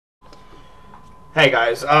Hey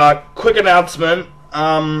guys, quick announcement.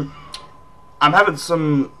 I'm having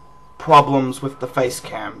some problems with the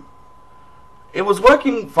Facecam. It was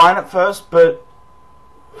working fine at first, but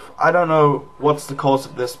I don't know what's the cause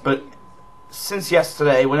of this, but since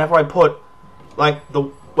yesterday, whenever I put, like,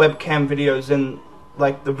 the webcam videos in,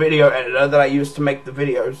 like, the video editor that I use to make the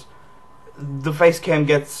videos, the Facecam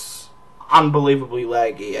gets unbelievably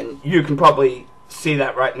laggy, and you can probably see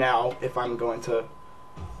that right now if I'm going to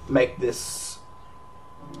make this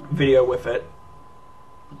video with it,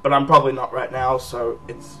 but I'm probably not right now, so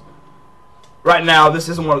it's right now this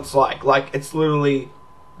isn't what it's like it's literally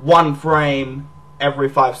one frame every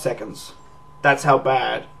 5 seconds. That's how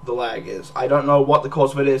bad the lag is. I don't know what the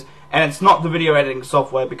cause of it is, and it's not the video editing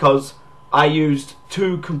software because I used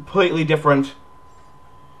two completely different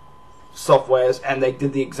softwares and they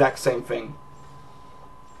did the exact same thing.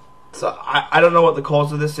 So I don't know what the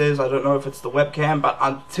cause of this is. I don't know if it's the webcam, but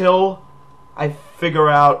until I figure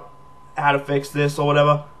out how to fix this or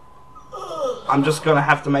whatever, I'm just gonna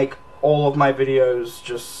have to make all of my videos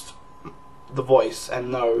just the voice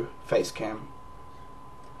and no face cam.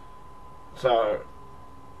 So,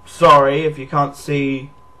 sorry if you can't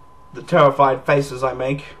see the terrified faces I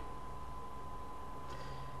make,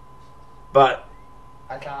 but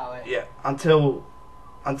I can't wait. yeah, until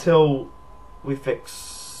we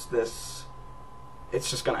fix this,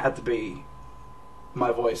 it's just gonna have to be my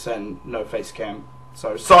voice and no face cam.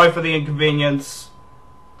 So sorry for the inconvenience,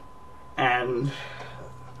 and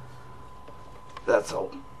that's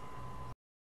all.